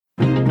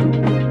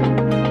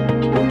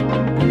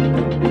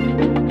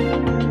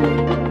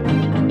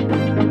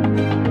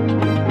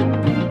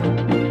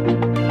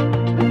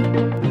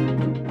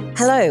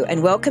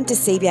and welcome to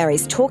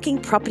CBRE's Talking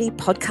Property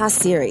podcast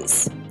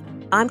series.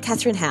 I'm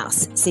Catherine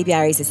House,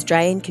 CBRE's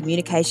Australian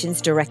Communications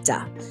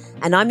Director,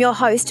 and I'm your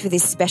host for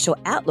this special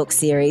Outlook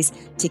series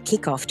to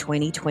kick off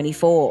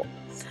 2024.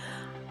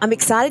 I'm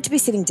excited to be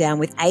sitting down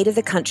with 8 of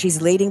the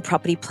country's leading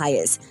property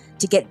players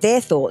to get their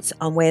thoughts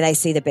on where they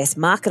see the best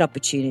market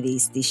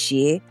opportunities this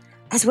year,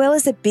 as well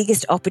as the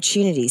biggest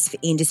opportunities for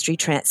industry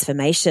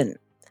transformation.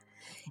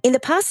 In the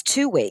past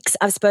 2 weeks,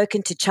 I've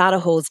spoken to Charter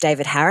Hall's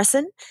David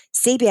Harrison,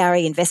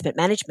 CBRE Investment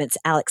Management's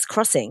Alex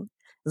Crossing,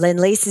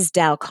 Lendlease's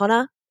Dale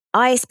Connor,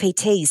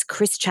 ISPT's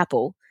Chris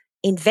Chappell,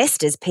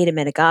 Investors' Peter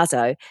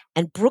Menegazzo,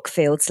 and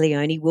Brookfield's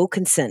Leonie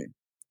Wilkinson.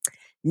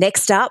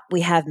 Next up, we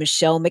have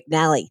Michelle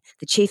McNally,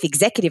 the Chief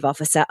Executive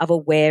Officer of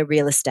Aware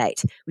Real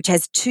Estate, which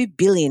has $2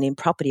 billion in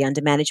property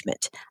under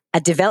management,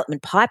 a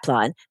development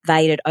pipeline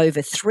valued at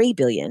over $3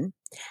 billion,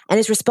 and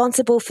is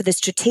responsible for the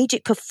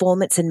strategic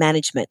performance and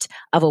management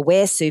of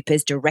Aware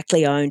Super's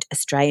directly owned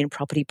Australian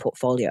property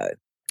portfolio.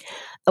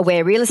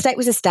 Aware Real Estate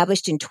was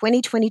established in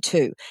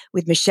 2022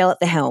 with Michelle at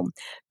the helm,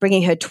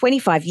 bringing her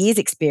 25 years'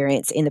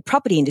 experience in the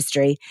property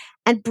industry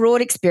and broad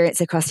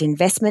experience across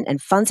investment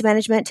and funds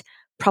management,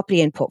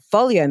 property and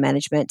portfolio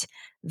management,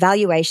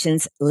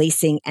 valuations,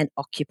 leasing, and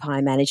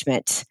occupier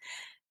management.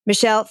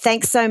 Michelle,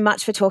 thanks so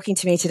much for talking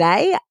to me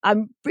today.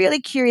 I'm really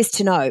curious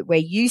to know where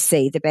you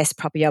see the best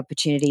property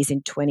opportunities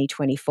in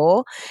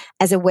 2024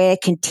 as Aware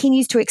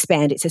continues to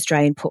expand its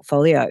Australian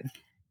portfolio.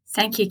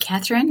 Thank you,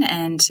 Catherine,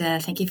 and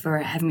thank you for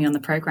having me on the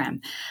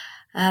program.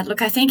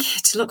 Look, I think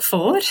to look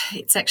forward,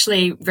 it's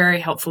actually very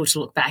helpful to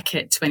look back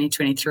at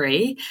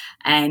 2023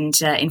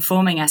 and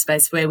informing, I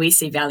suppose, where we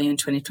see value in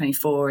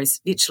 2024 is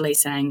literally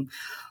saying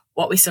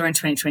what we saw in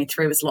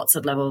 2023 was lots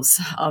of levels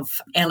of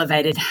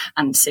elevated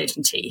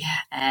uncertainty.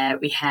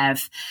 We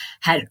have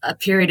had a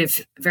period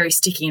of very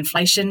sticky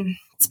inflation.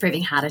 It's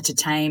proving harder to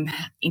tame.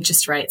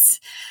 Interest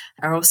rates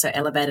are also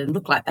elevated and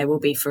look like they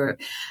will be for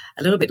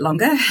a little bit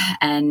longer.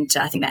 And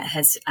I think that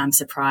has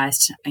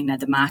surprised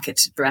the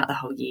market throughout the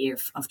whole year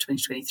of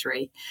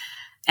 2023.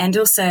 And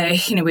also,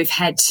 we've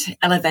had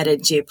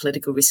elevated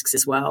geopolitical risks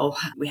as well.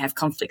 We have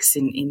conflicts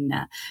in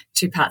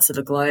 2 parts of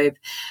the globe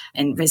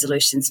and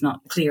resolution's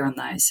not clear on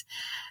those.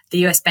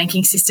 The US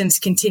banking systems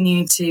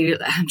continue to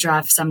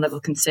drive some level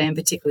of concern,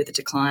 particularly the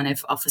decline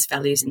of office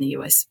values in the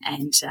US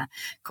and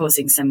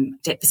causing some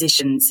debt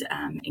positions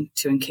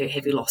to incur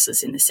heavy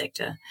losses in the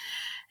sector.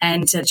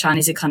 And the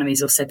Chinese economy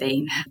has also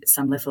been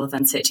some level of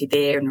uncertainty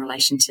there in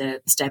relation to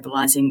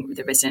stabilising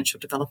the residential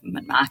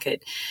development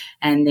market.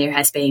 And there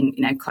has been,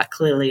 quite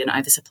clearly an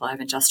oversupply of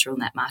industrial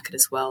in that market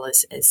as well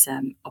as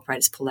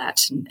operators pull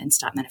out and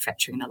start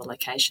manufacturing in other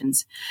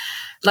locations.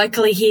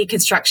 Locally here,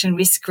 construction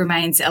risk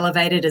remains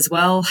elevated as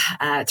well.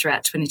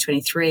 Throughout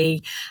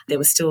 2023, there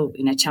were still,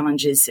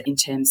 challenges in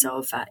terms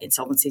of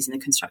insolvencies in the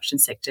construction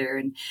sector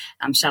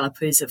and shallow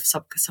pools of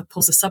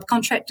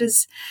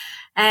subcontractors.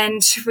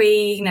 And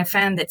we,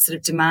 found that sort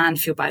of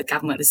demand fueled by the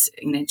government was,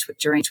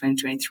 during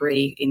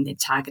 2023 in their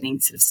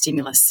targeting sort of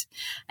stimulus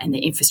and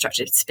the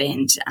infrastructure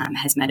spend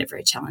has made it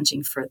very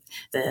challenging for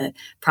the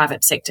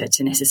private sector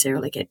to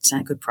necessarily get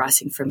good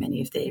pricing for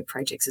many of their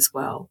projects as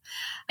well.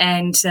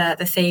 And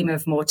the theme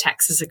of more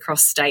taxes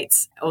across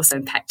states also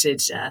impacted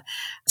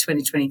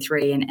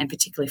 2023 and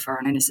particularly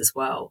foreign owners as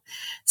well.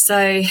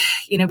 So,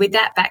 with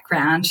that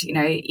background,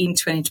 in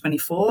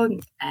 2024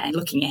 and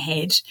looking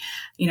ahead,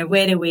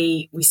 where do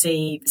we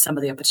see some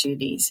of the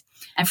opportunities?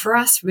 And for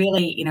us,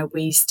 really,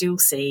 we still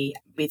see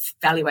with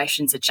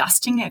valuations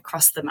adjusting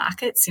across the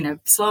markets,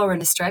 slower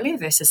in Australia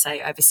versus,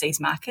 say, overseas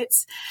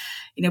markets,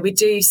 we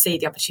do see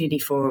the opportunity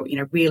for,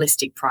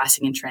 realistic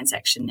pricing and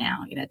transaction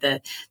now.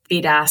 The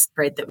bid-ask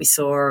spread that we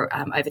saw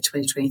over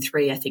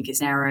 2023, I think,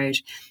 is narrowed.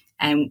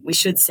 And we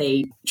should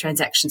see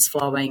transactions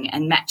flowing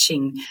and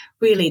matching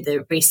really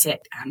the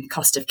reset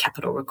cost of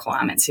capital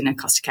requirements.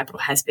 Cost of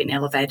capital has been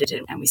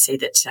elevated and we see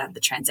that the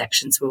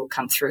transactions will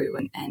come through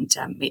and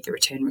meet the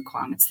return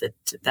requirements that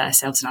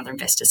ourselves and other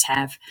investors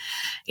have.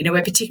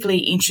 We're particularly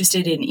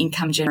interested in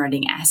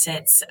income-generating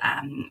assets,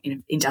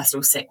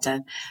 industrial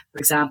sector. For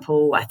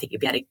example, I think you'll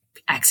be able to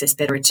access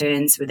better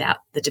returns without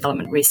the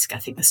development risk. I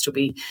think there'll still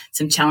be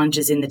some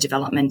challenges in the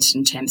development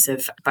in terms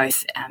of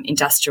both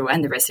industrial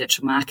and the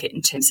residential market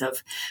in terms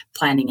of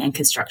planning and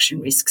construction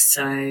risks.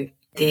 So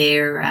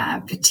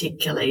they're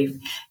particularly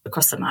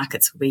across the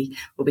markets will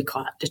be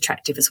quite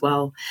attractive as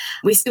well.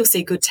 We still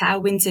see good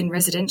tailwinds in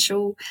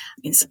residential,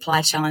 in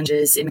supply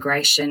challenges,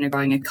 immigration, a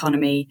growing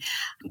economy.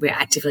 We're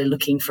actively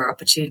looking for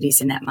opportunities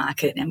in that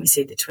market, and we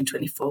see that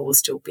 2024 will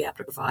still be able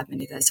to provide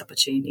many of those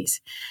opportunities.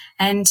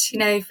 And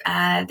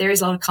there is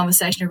a lot of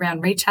conversation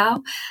around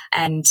retail,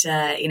 and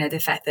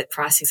the fact that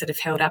pricing sort of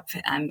held up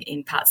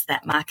in parts of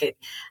that market.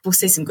 We'll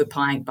see some good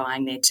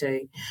buying there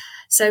too.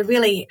 So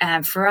really,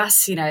 for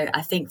us,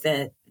 I think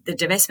that the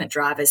divestment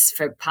drivers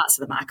for parts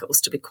of the market will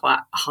still be quite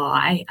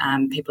high.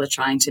 People are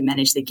trying to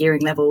manage their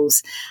gearing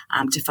levels,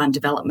 to fund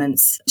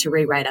developments, to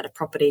re-rate out a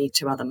property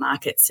to other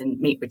markets and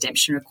meet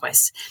redemption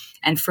requests.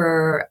 And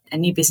for a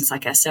new business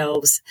like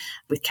ourselves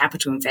with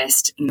Capital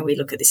Invest, we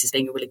look at this as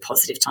being a really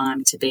positive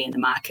time to be in the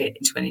market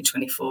in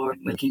 2024.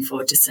 We're looking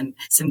forward to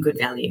some good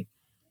value.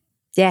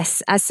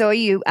 Yes, I saw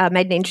you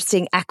made an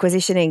interesting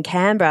acquisition in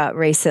Canberra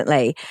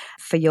recently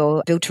for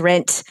your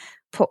build-to-rent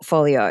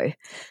portfolio.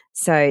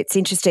 So it's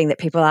interesting that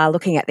people are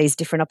looking at these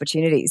different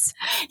opportunities.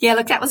 Yeah,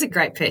 look, that was a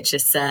great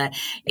purchase.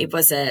 It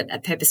was a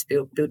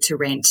purpose-built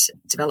build-to-rent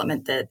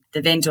development. The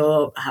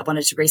vendor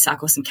wanted to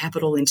recycle some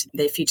capital into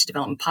their future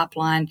development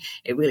pipeline.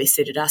 It really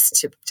suited us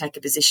to take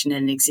a position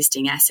in an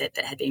existing asset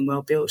that had been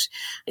well built.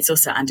 It's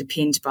also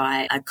underpinned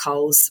by a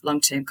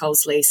long-term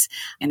Coles lease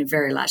and a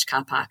very large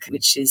car park,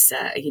 which is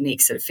a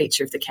unique sort of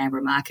feature of the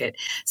Canberra market.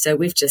 So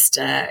we've just,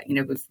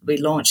 we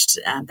launched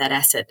that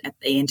asset at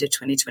the end of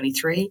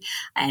 2023,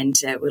 and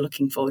we're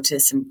looking forward to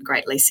some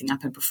great leasing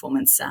up and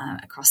performance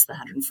across the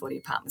 140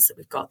 apartments that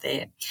we've got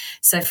there.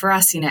 So for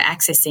us,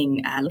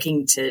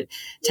 looking to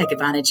take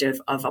advantage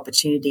of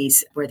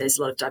opportunities where there's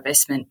a lot of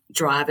divestment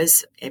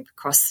drivers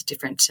across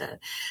different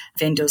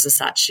vendors as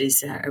such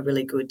is a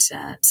really good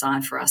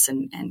sign for us,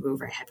 and we were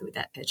very happy with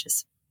that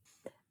purchase.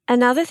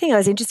 Another thing I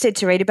was interested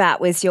to read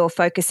about was your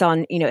focus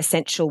on,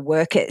 essential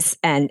workers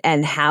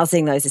and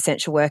housing those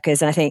essential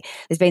workers. And I think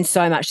there's been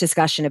so much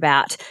discussion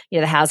about,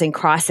 the housing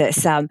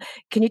crisis.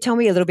 Can you tell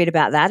me a little bit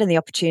about that and the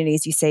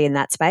opportunities you see in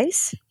that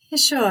space? Yeah,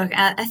 sure.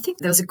 I think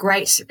there was a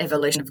great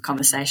evolution of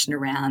conversation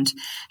around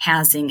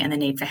housing and the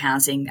need for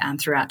housing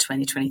throughout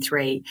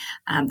 2023.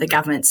 The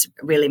government's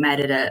really made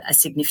it a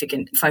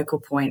significant focal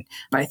point,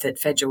 both at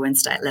federal and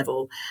state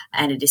level,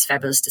 and it is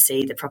fabulous to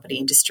see the property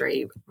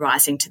industry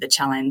rising to the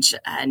challenge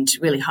and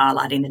really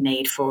highlighting the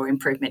need for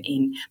improvement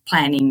in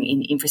planning,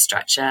 in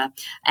infrastructure,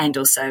 and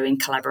also in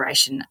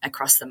collaboration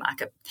across the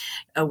market.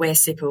 Aware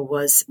Super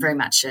was very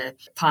much a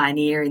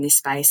pioneer in this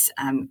space,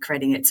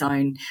 creating its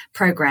own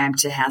program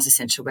to house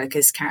essential workers.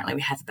 Currently,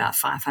 we have about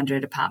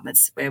 500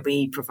 apartments where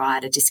we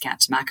provide a discount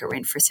to market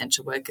rent for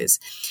essential workers.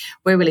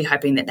 We're really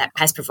hoping that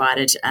has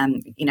provided,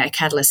 a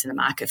catalyst in the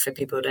market for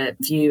people to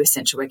view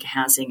essential worker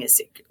housing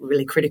as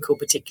really critical,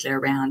 particularly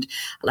around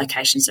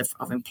locations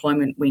of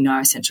employment. We know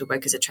essential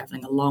workers are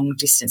travelling long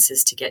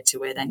distances to get to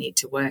where they need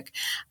to work,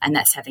 and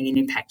that's having an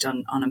impact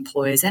on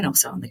employers and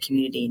also on the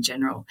community in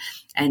general.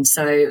 And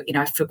so,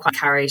 I feel quite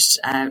encouraged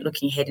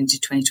looking ahead into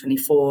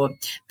 2024,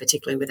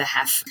 particularly with the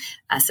HAF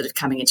sort of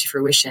coming into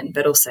fruition,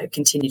 but also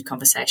continued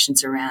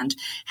conversations around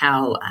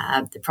how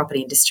the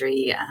property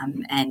industry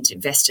and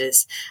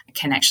investors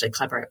can actually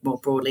collaborate more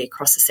broadly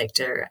across the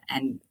sector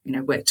and,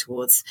 work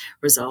towards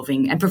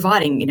resolving and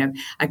providing,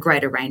 a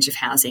greater range of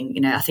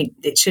housing. I think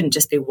it shouldn't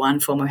just be one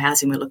form of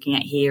housing we're looking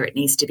at here. It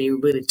needs to be a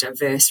really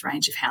diverse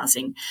range of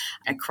housing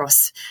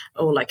across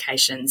all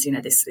locations.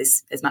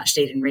 There's as much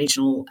need in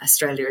regional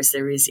Australia as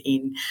there is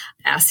in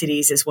our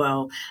cities as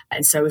well.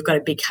 And so we've got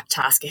a big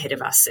task ahead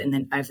of us and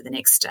then over the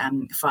next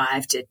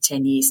 5 to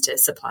 10 years to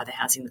supply the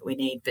housing that we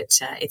need. But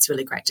it's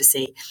really great to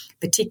see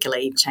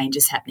particularly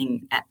changes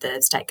happening at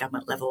the state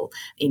government level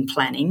in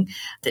planning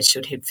that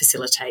should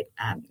facilitate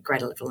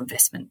greater level of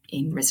investment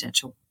in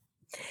residential.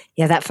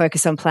 Yeah, that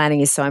focus on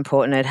planning is so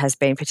important. It has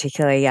been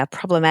particularly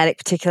problematic,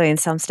 particularly in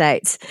some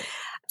states.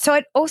 So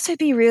I'd also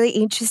be really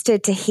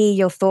interested to hear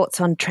your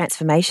thoughts on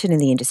transformation in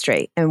the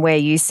industry and where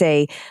you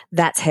see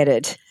that's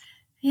headed.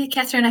 Yeah,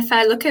 Catherine, if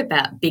I look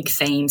about big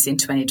themes in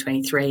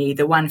 2023,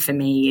 the one for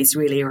me is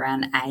really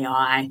around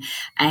AI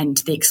and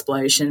the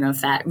explosion of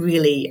that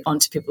really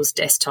onto people's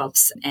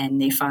desktops and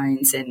their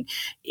phones. And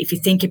if you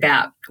think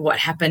about what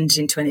happened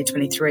in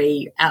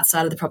 2023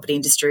 outside of the property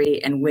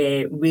industry and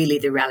where really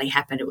the rally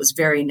happened, it was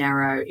very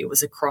narrow. It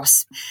was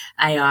across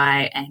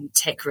AI and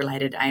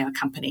tech-related AI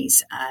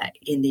companies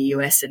in the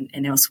US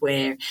and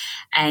elsewhere.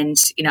 And,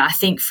 I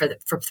think for the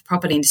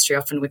property industry,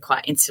 often we're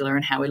quite insular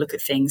in how we look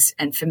at things.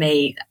 And for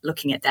me,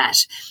 looking at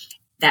that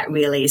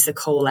really is the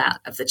call out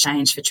of the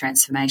change for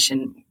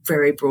transformation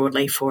very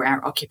broadly for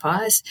our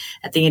occupiers.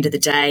 At the end of the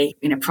day,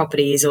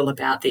 property is all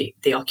about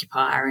the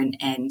occupier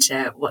and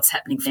what's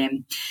happening for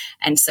them.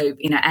 And so,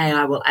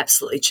 AI will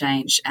absolutely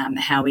change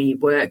how we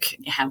work,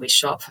 how we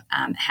shop,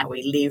 how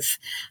we live,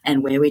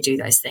 and where we do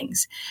those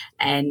things.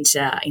 And,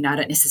 I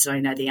don't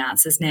necessarily know the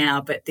answers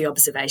now, but the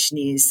observation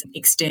is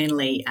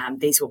externally,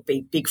 these will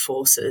be big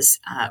forces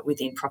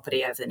within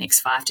property over the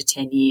next 5 to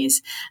 10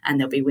 years, and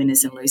there'll be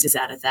winners and losers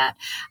out of that,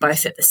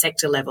 both at the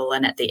sector level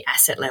and at the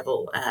asset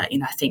level. I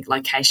think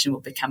location will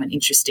become an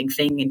interesting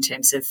thing in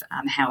terms of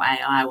how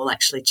AI will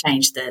actually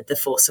change the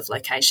force of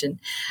location.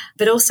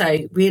 But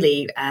also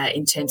really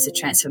in terms of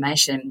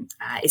transformation,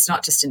 it's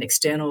not just an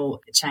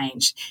external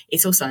change,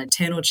 it's also an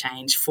internal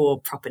change for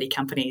property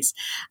companies.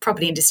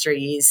 Property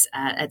industry is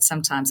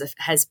sometimes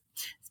has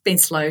been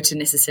slow to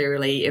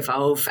necessarily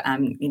evolve,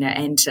 and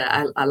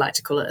I like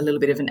to call it a little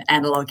bit of an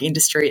analog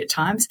industry at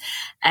times.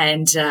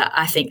 And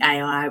I think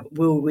AI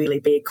will really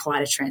be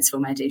quite a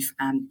transformative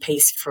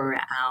piece for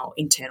our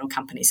internal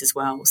companies as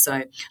well.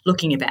 So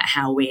looking about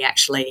how we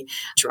actually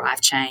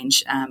drive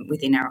change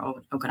within our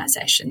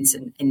organisations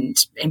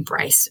and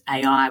embrace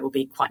AI will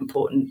be quite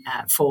important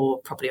for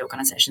property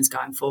organisations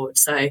going forward.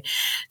 So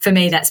for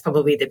me, that's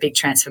probably the big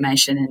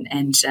transformation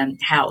and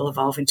how it will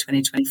evolve in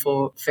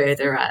 2024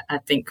 further. I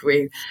think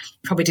we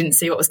probably didn't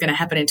see what was going to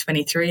happen in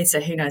 23,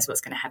 so who knows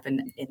what's going to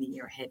happen in the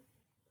year ahead.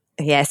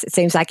 Yes, it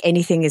seems like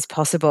anything is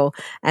possible.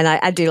 And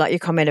I do like your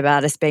comment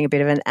about us being a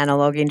bit of an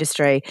analog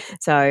industry.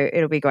 So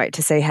it'll be great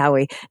to see how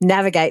we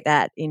navigate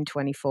that in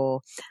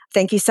 24.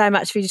 Thank you so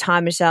much for your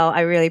time, Michelle.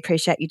 I really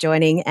appreciate you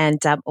joining,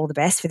 and all the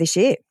best for this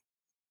year.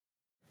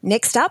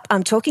 Next up,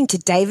 I'm talking to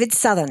David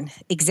Southern,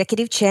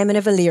 Executive Chairman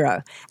of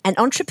Aliro, an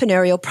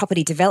entrepreneurial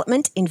property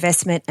development,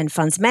 investment and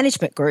funds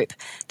management group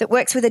that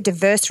works with a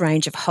diverse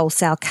range of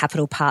wholesale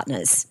capital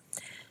partners.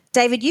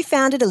 David, you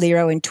founded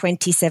Aliro in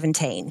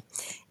 2017.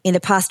 In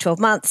the past 12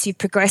 months, you've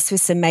progressed with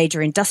some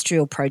major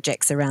industrial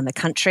projects around the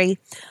country,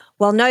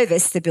 while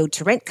Novus, the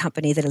build-to-rent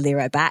company that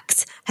Aliro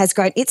backs, has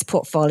grown its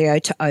portfolio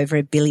to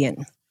over $1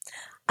 billion.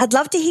 I'd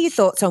love to hear your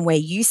thoughts on where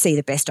you see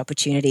the best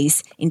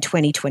opportunities in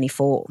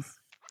 2024.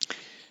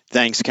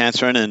 Thanks,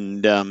 Catherine.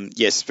 And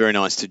yes, very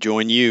nice to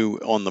join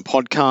you on the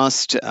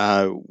podcast.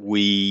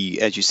 We,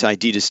 as you say,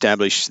 did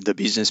establish the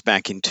business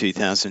back in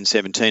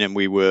 2017, and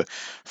we were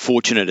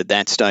fortunate at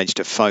that stage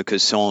to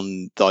focus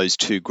on those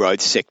two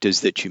growth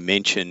sectors that you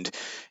mentioned,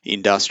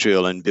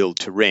 industrial and build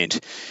to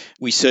rent.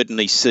 We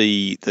certainly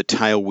see the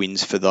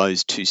tailwinds for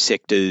those two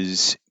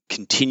sectors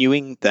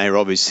continuing. They're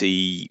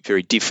obviously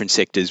very different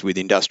sectors, with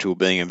industrial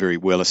being a very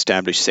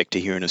well-established sector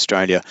here in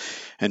Australia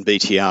and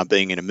BTR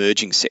being an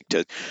emerging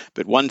sector.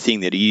 But one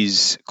thing that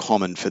is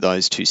common for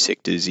those two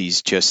sectors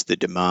is just the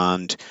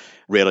demand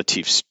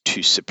relative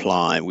to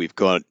supply. We've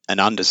got an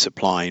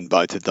undersupply in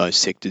both of those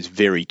sectors,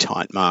 very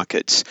tight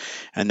markets,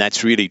 and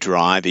that's really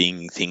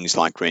driving things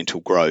like rental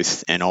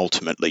growth and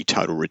ultimately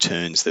total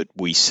returns that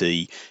we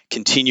see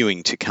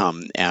continuing to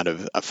come out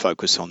of a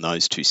focus on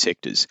those two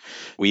sectors.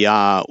 We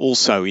are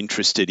also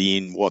interested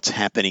in what's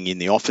happening in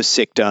the office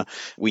sector.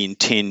 We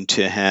intend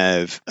to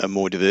have a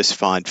more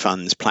diversified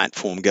funds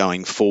platform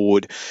going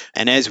forward,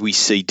 and as we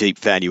see deep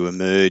value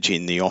emerge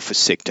in the office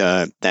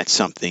sector, that's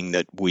something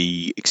that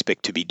we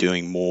expect to be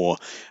doing more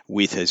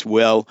with as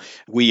well.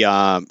 We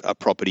are a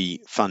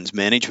property funds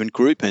management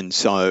group, and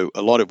so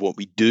a lot of what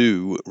we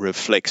do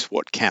reflects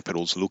what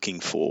capital's looking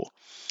for.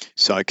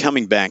 So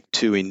coming back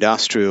to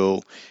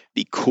industrial,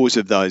 because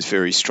of those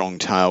very strong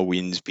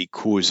tailwinds,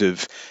 because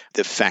of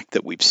the fact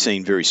that we've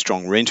seen very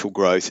strong rental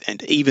growth,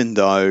 and even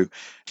though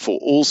for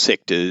all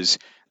sectors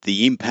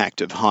the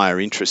impact of higher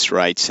interest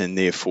rates and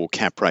therefore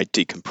cap rate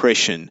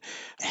decompression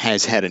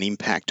has had an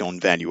impact on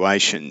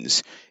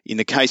valuations. In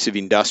the case of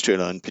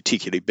industrial, and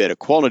particularly better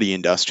quality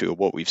industrial,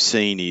 what we've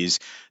seen is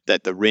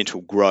that the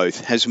rental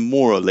growth has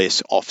more or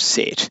less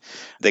offset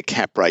the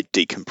cap rate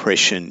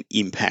decompression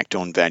impact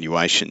on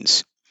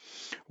valuations.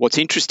 What's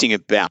interesting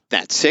about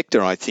that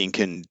sector, I think,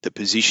 and the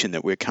position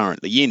that we're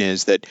currently in,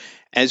 is that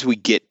as we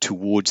get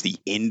towards the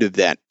end of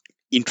that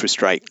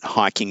interest rate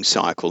hiking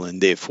cycle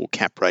and therefore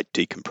cap rate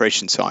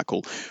decompression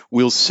cycle,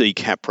 we'll see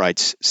cap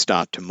rates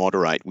start to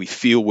moderate. We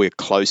feel we're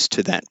close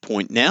to that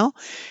point now,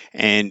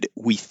 and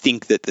we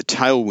think that the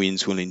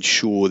tailwinds will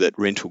ensure that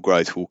rental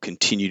growth will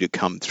continue to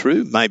come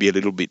through, maybe a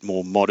little bit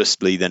more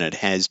modestly than it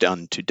has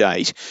done to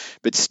date,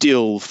 but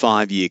still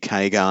 5-year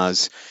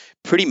CAGRs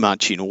pretty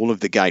much in all of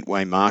the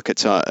gateway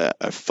markets are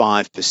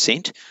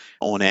 5%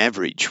 on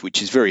average,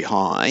 which is very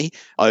high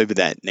over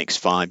that next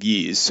 5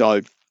 years.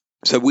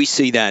 So we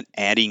see that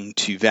adding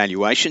to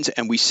valuations,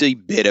 and we see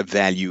better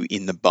value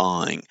in the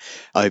buying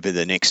over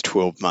the next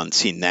 12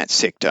 months in that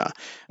sector.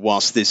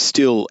 Whilst there's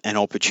still an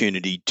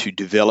opportunity to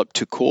develop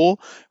to core,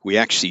 we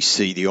actually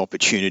see the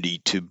opportunity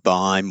to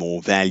buy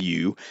more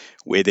value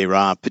where there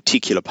are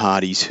particular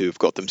parties who have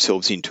got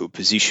themselves into a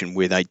position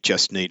where they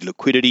just need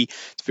liquidity.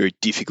 It's very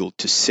difficult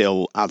to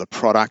sell other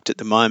product at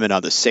the moment,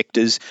 other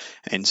sectors,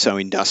 and so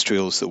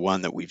industrial is the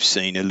one that we've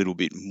seen a little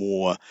bit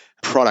more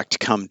product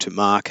come to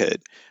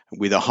market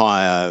with a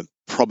higher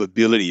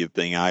probability of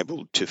being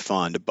able to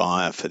find a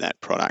buyer for that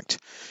product.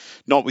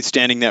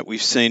 Notwithstanding that,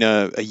 we've seen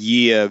a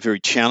very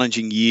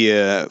challenging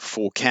year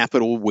for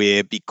capital,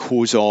 where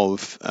because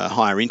of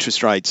higher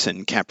interest rates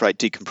and cap rate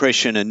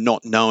decompression and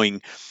not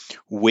knowing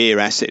where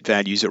asset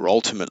values are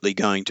ultimately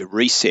going to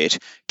reset,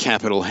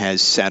 capital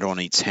has sat on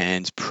its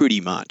hands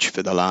pretty much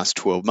for the last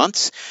 12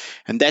 months.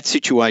 And that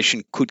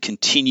situation could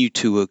continue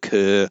to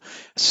occur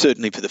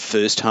certainly for the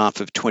first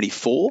half of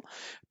 24.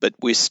 But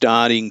we're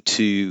starting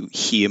to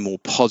hear more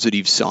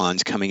positive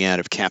signs coming out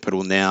of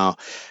capital now,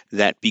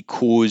 that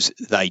because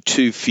they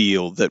too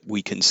feel that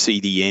we can see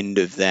the end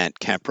of that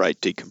cap rate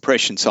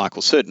decompression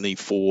cycle, certainly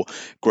for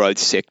growth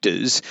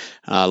sectors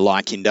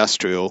like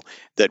industrial,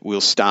 that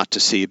we'll start to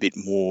see a bit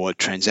more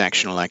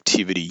transactional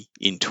activity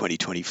in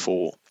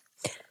 2024.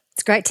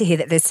 It's great to hear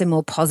that there's some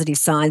more positive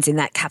signs in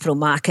that capital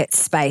market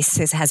space.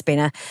 There has been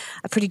a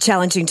pretty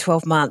challenging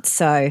 12 months,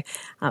 so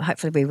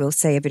hopefully we will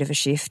see a bit of a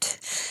shift,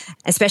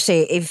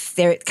 especially if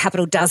their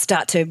capital does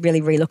start to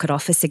really relook at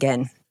office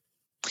again.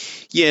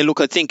 Yeah,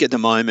 look, I think at the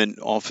moment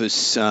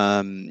office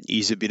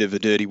is a bit of a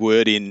dirty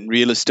word in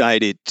real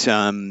estate.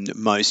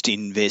 Most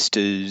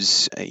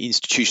investors,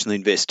 institutional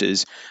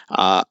investors,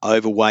 are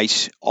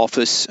overweight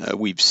office.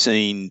 We've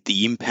seen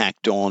the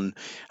impact on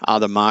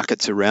other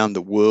markets around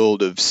the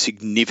world of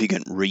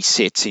significant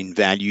resets in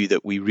value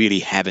that we really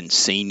haven't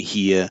seen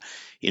here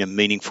in a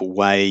meaningful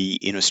way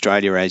in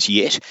Australia as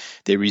yet.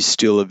 There is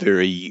still a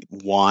very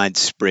wide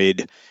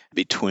spread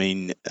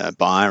between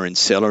buyer and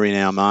seller in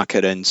our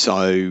market, and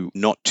so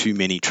not too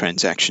many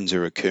transactions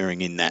are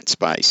occurring in that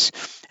space.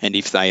 And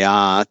if they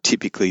are,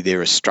 typically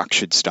they're a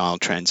structured style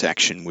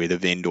transaction where the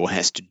vendor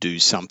has to do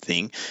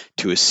something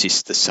to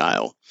assist the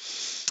sale.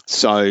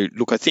 So,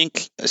 look, I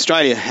think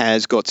Australia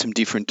has got some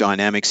different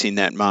dynamics in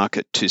that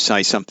market to,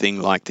 say,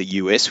 something like the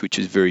US, which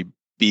is very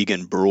big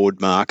and broad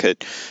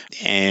market,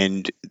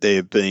 and there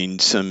have been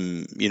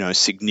some,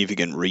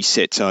 significant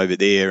resets over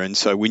there. And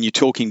so when you're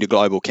talking to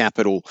global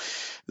capital,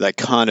 they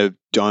kind of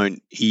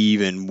don't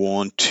even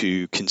want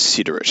to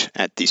consider it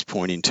at this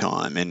point in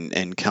time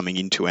and coming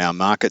into our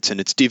markets.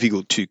 And it's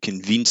difficult to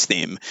convince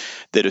them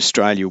that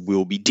Australia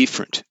will be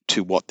different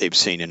to what they've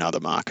seen in other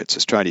markets.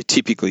 Australia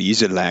typically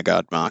is a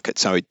laggard market,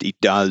 so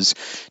it does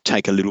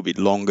take a little bit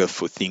longer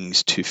for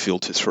things to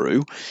filter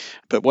through.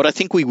 But what I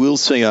think we will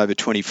see over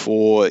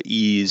 24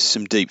 is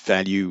some deep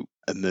value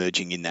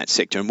emerging in that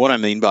sector. And what I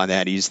mean by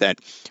that is that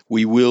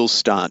we will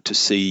start to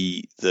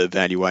see the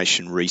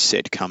valuation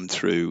reset come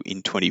through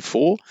in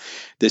 24.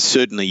 There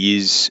certainly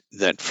is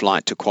that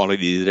flight to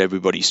quality that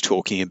everybody's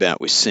talking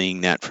about. We're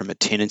seeing that from a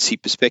tenancy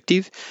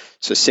perspective.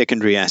 So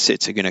secondary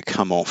assets are going to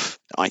come off,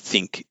 I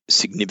think,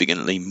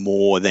 significantly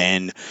more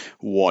than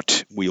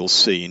what we'll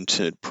see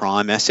into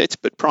prime assets,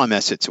 but prime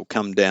assets will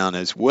come down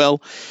as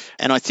well.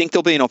 And I think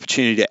there'll be an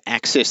opportunity to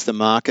access the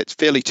markets,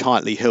 fairly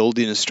tightly held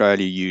in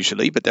Australia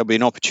usually, but there'll be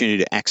an opportunity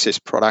to access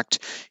product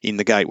in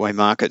the gateway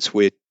markets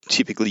where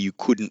typically you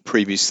couldn't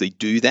previously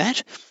do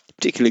that,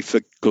 particularly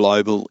for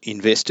global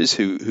investors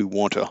who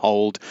want to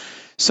hold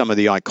some of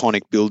the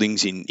iconic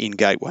buildings in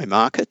gateway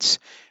markets.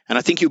 And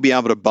I think you'll be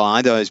able to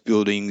buy those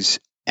buildings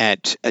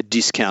at a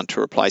discount to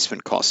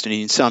replacement cost, and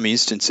in some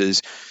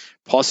instances,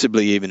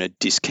 possibly even a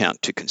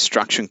discount to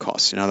construction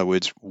costs. In other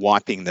words,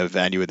 wiping the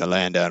value of the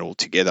land out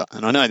altogether.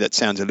 And I know that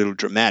sounds a little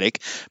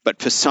dramatic,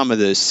 but for some of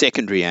the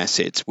secondary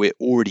assets, we're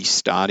already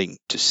starting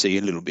to see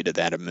a little bit of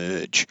that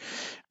emerge.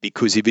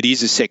 Because if it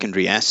is a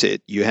secondary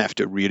asset, you have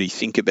to really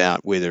think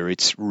about whether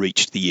it's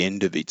reached the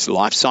end of its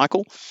life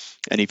cycle.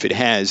 And if it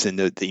has, then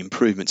the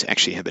improvements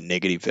actually have a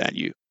negative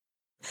value.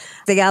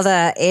 The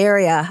other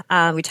area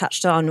we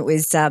touched on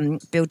was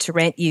build to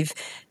rent.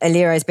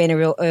 Alira has been a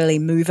real early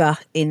mover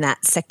in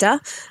that sector.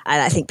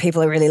 And I think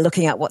people are really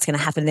looking at what's going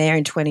to happen there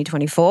in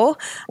 2024.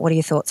 What are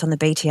your thoughts on the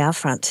BTR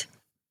front?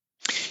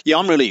 Yeah,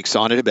 I'm really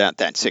excited about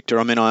that sector.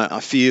 I mean, I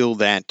feel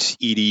that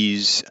it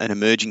is an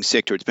emerging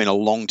sector. It's been a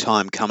long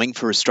time coming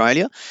for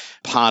Australia.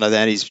 Part of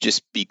that is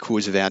just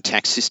because of our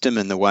tax system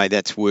and the way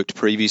that's worked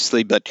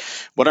previously. But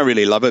what I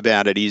really love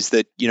about it is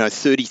that,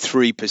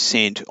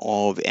 33%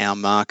 of our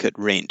market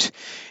rent.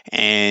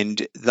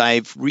 And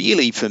they've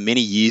really, for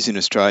many years in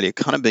Australia,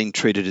 kind of been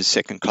treated as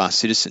second-class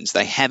citizens.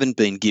 They haven't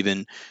been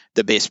given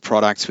the best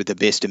products with the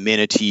best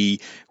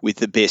amenity, with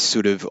the best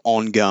sort of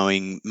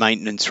ongoing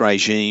maintenance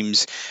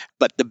regimes.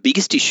 But the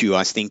biggest issue,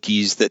 I think,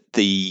 is that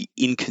the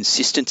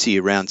inconsistency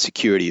around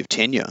security of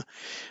tenure.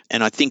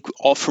 And I think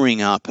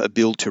offering up a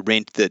build to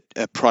rent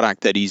a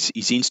product that is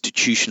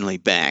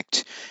institutionally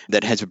backed,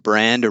 that has a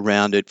brand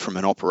around it from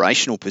an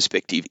operational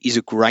perspective, is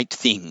a great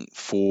thing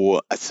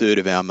for a third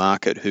of our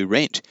market who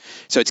rent.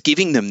 So it's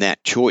giving them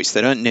that choice.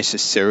 They don't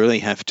necessarily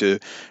have to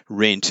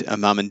rent a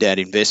mum and dad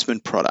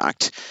investment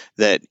product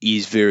that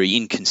is very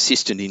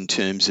inconsistent in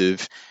terms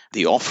of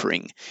the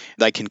offering.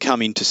 They can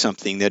come into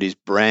something that is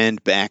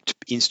brand-backed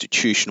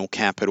institutional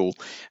capital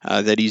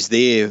that is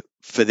there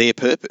for their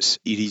purpose.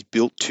 It is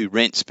built to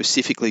rent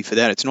specifically for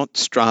that. It's not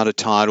strata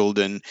titled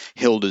and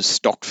held as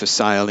stock for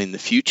sale in the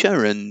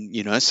future. And,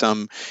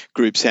 some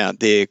groups out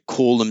there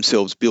call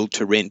themselves build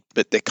to rent,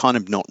 but they're kind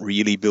of not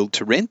really build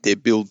to rent. They're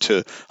built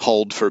to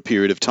hold for a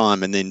period of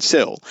time and then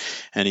sell.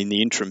 And in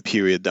the interim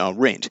period, they'll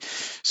rent.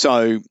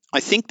 So I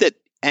think that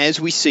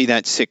as we see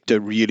that sector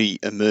really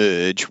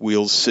emerge,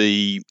 we'll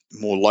see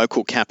more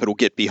local capital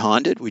get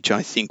behind it, which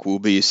I think will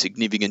be a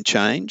significant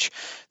change.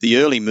 The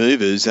early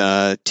movers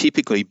are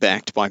typically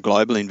backed by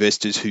global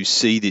investors who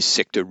see this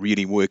sector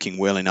really working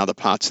well in other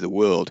parts of the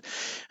world.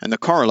 And the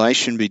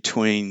correlation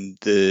between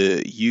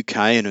the UK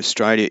and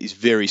Australia is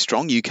very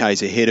strong. UK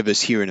is ahead of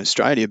us here in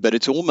Australia, but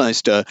it's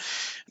almost a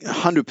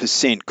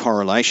 100%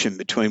 correlation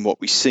between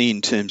what we see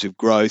in terms of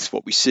growth,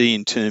 what we see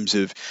in terms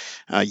of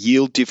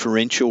yield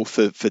differential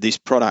for this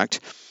product.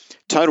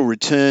 Total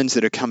returns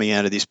that are coming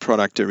out of this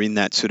product are in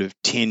that sort of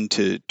 10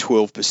 to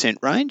 12%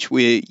 range,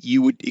 where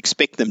you would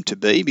expect them to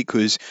be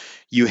because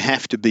you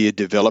have to be a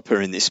developer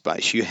in this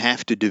space. You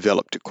have to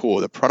develop to core.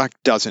 The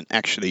product doesn't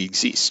actually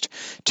exist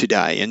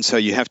today. And so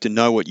you have to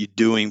know what you're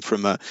doing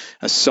from a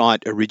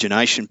site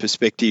origination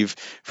perspective,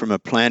 from a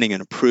planning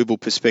and approval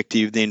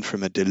perspective, then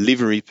from a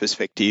delivery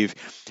perspective,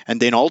 and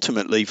then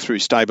ultimately through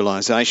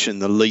stabilisation,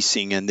 the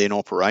leasing, and then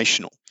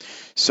operational.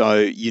 So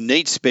you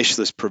need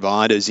specialist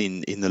providers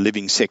in the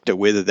living sector,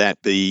 whether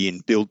that be in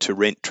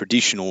build-to-rent,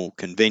 traditional,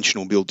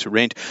 conventional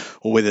build-to-rent,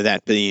 or whether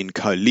that be in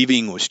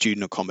co-living or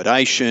student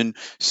accommodation.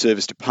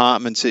 Service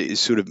departments is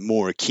sort of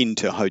more akin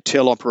to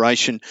hotel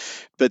operation,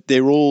 but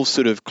they're all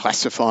sort of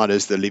classified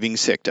as the living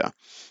sector.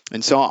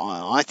 And so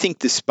I think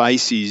the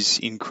space is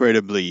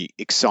incredibly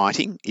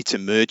exciting. It's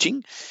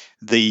emerging.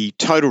 The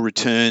total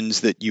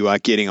returns that you are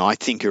getting, I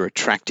think, are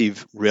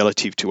attractive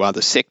relative to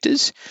other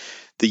sectors.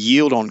 The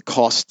yield on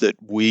cost that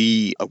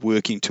we are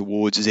working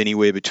towards is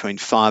anywhere between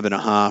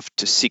 5.5%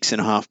 to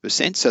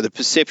 6.5%. So the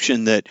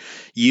perception that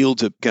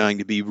yields are going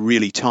to be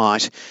really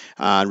tight,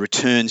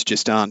 returns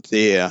just aren't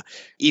there.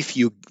 If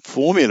your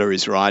formula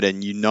is right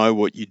and you know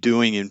what you're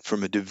doing, and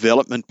from a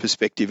development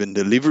perspective and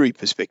delivery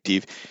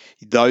perspective,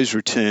 those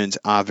returns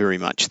are very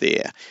much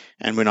there.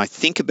 And when I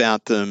think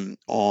about them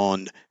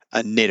on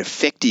a net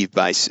effective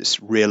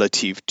basis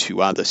relative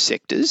to other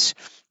sectors,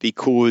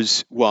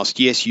 because whilst,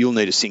 yes, you'll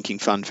need a sinking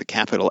fund for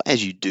capital,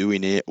 as you do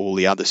in all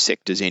the other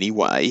sectors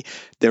anyway,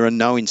 there are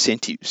no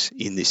incentives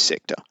in this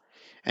sector.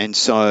 And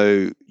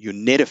so your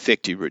net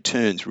effective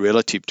returns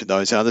relative to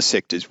those other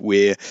sectors,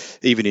 where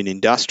even in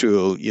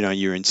industrial,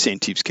 your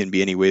incentives can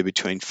be anywhere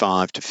between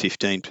 5 to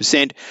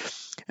 15%.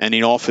 And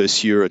in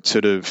office, you're at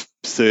sort of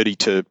 30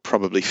 to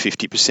probably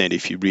 50%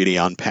 if you really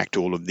unpacked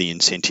all of the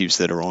incentives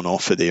that are on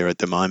offer there at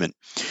the moment.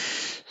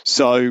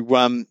 So,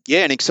 an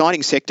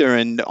exciting sector,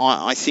 and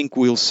I think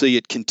we'll see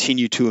it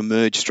continue to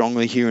emerge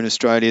strongly here in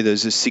Australia.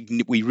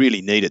 We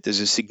really need it. There's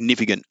a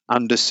significant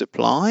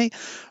undersupply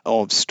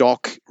of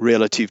stock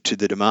relative to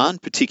the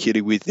demand,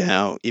 particularly with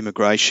our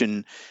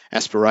immigration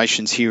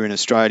aspirations here in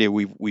Australia.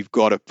 We've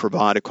got to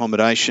provide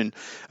accommodation.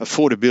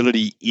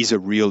 Affordability is a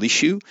real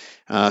issue.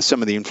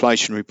 Some of the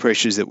inflationary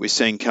pressures that we're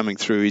seeing coming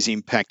through is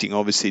impacting,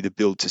 obviously, the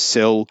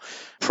build-to-sell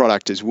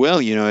product as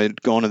well.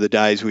 Gone are the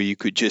days where you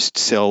could just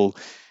sell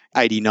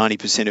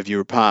 80-90% of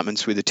your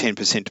apartments with a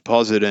 10%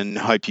 deposit and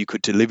hope you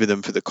could deliver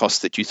them for the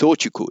cost that you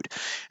thought you could.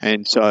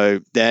 And so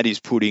that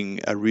is putting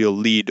a real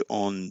lid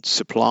on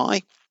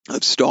supply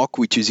of stock,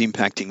 which is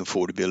impacting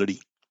affordability.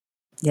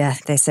 Yeah,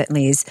 there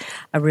certainly is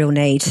a real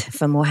need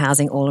for more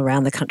housing all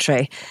around the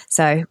country.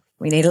 So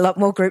we need a lot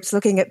more groups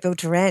looking at build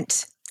to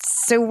rent.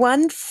 So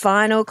one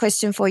final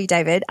question for you,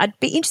 David. I'd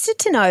be interested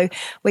to know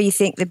where you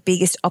think the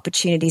biggest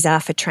opportunities are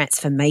for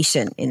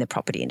transformation in the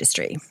property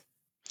industry.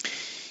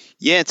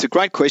 Yeah, it's a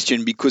great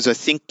question, because I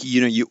think,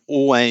 you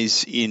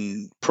always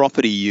in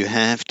property, you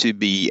have to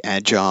be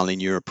agile in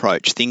your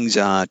approach. Things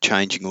are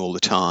changing all the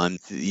time.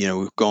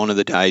 We've gone to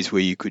the days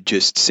where you could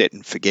just set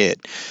and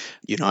forget.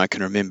 I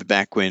can remember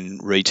back when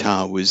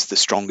retail was the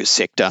strongest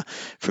sector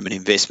from an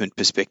investment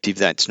perspective.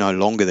 That's no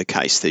longer the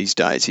case these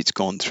days. It's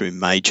gone through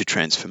major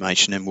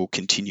transformation and will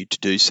continue to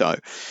do so.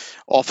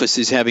 Office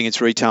is having its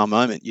retail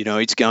moment.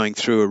 It's going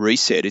through a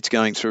reset. It's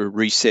going through a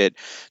reset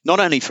not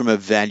only from a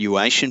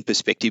valuation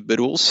perspective, but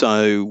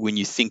also when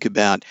you think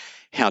about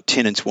how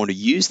tenants want to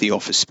use the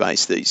office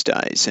space these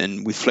days.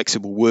 And with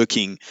flexible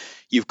working,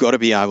 you've got to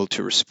be able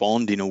to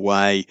respond in a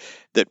way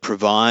that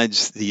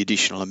provides the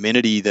additional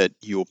amenity that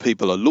your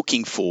people are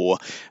looking for,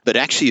 but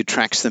actually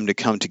attracts them to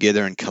come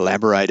together and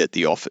collaborate at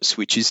the office,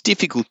 which is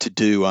difficult to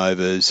do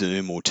over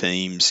Zoom or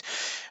Teams.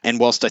 And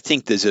whilst I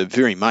think there's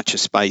very much a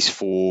space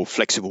for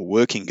flexible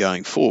working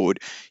going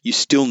forward, you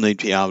still need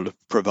to be able to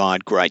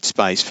provide great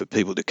space for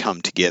people to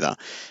come together.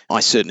 I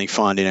certainly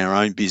find in our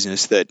own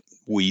business that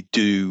we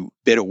do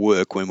better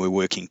work when we're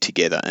working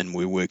together and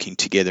we're working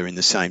together in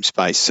the same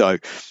space. So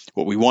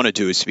what we want to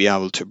do is to be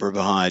able to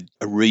provide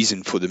a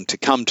reason for them to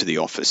come to the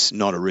office,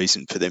 not a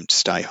reason for them to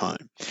stay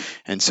home.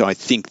 And so I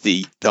think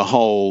the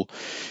whole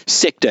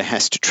sector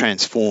has to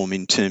transform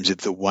in terms of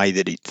the way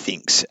that it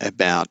thinks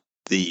about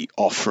the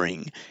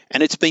offering.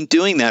 And it's been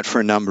doing that for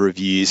a number of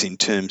years in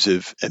terms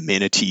of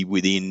amenity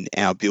within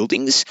our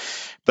buildings.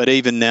 But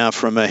even now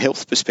from a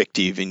health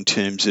perspective, in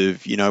terms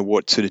of,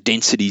 what sort of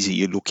densities are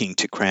you looking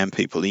to cram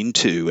people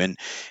into, and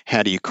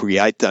how do you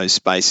create those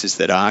spaces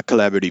that are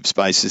collaborative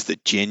spaces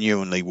that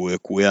genuinely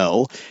work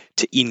well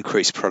to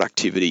increase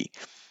productivity.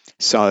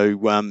 So,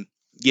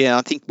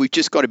 I think we've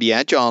just got to be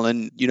agile,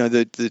 and,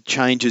 the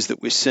changes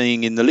that we're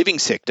seeing in the living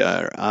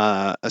sector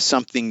are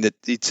something that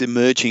it's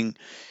emerging,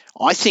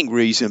 I think,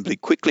 reasonably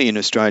quickly in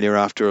Australia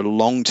after a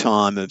long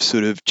time of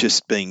sort of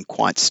just being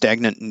quite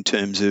stagnant in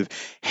terms of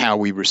how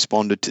we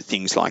responded to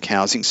things like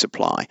housing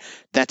supply.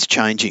 That's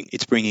changing.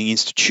 It's bringing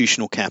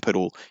institutional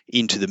capital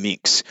into the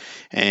mix.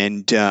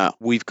 And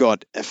we've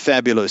got a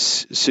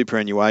fabulous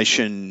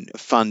superannuation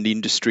fund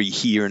industry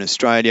here in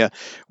Australia.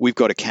 We've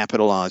got to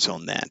capitalise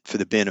on that for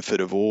the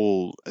benefit of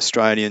all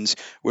Australians.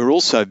 We're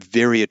also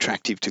very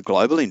attractive to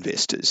global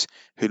investors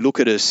who look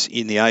at us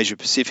in the Asia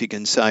Pacific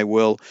and say,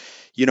 well,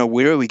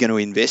 where are we going to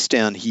invest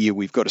down here?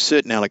 We've got a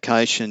certain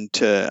allocation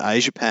to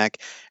Asia Pac,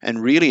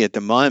 and really at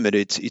the moment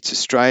it's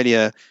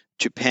Australia,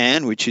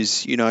 Japan, which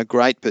is,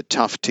 great but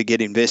tough to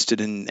get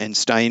invested in and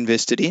stay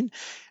invested in,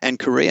 and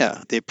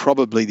Korea. They're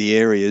probably the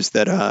areas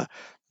that are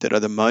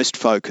the most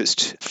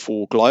focused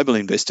for global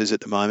investors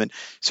at the moment.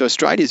 So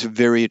Australia is a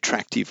very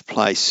attractive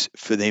place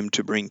for them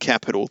to bring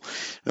capital.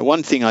 The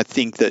one thing I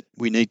think that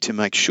we need to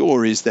make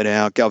sure is that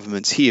our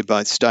governments here,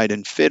 both state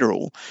and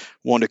federal,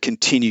 want to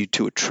continue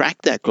to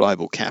attract that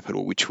global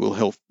capital, which will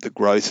help the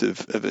growth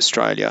of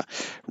Australia,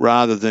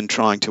 rather than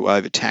trying to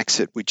overtax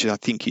it, which I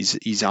think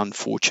is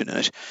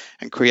unfortunate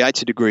and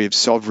creates a degree of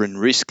sovereign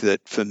risk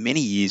that for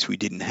many years we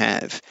didn't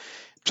have.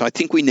 So I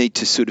think we need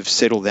to sort of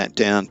settle that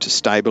down to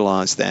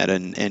stabilise that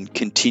and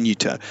continue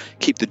to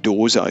keep the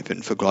doors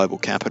open for global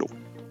capital.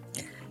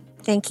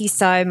 Thank you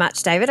so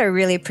much, David. I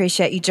really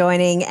appreciate you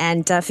joining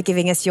and for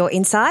giving us your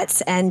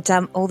insights, and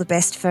all the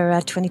best for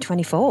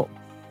 2024.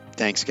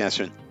 Thanks,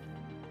 Catherine.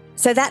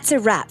 So that's a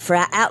wrap for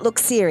our Outlook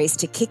series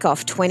to kick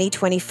off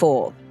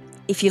 2024.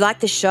 If you like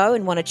the show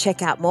and want to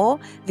check out more,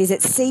 visit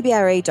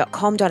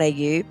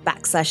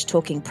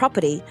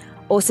cbre.com.au/talkingproperty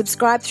or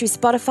subscribe through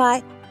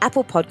Spotify,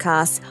 Apple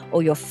Podcasts,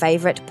 or your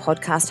favourite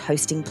podcast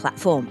hosting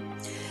platform.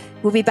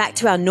 We'll be back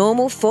to our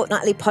normal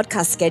fortnightly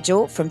podcast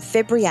schedule from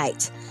February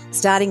 8,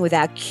 starting with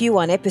our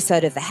Q1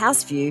 episode of The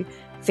House View,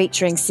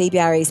 featuring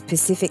CBRE's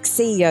Pacific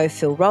CEO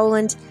Phil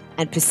Rowland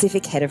and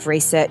Pacific Head of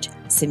Research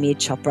Samir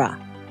Chopra.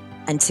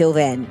 Until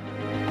then.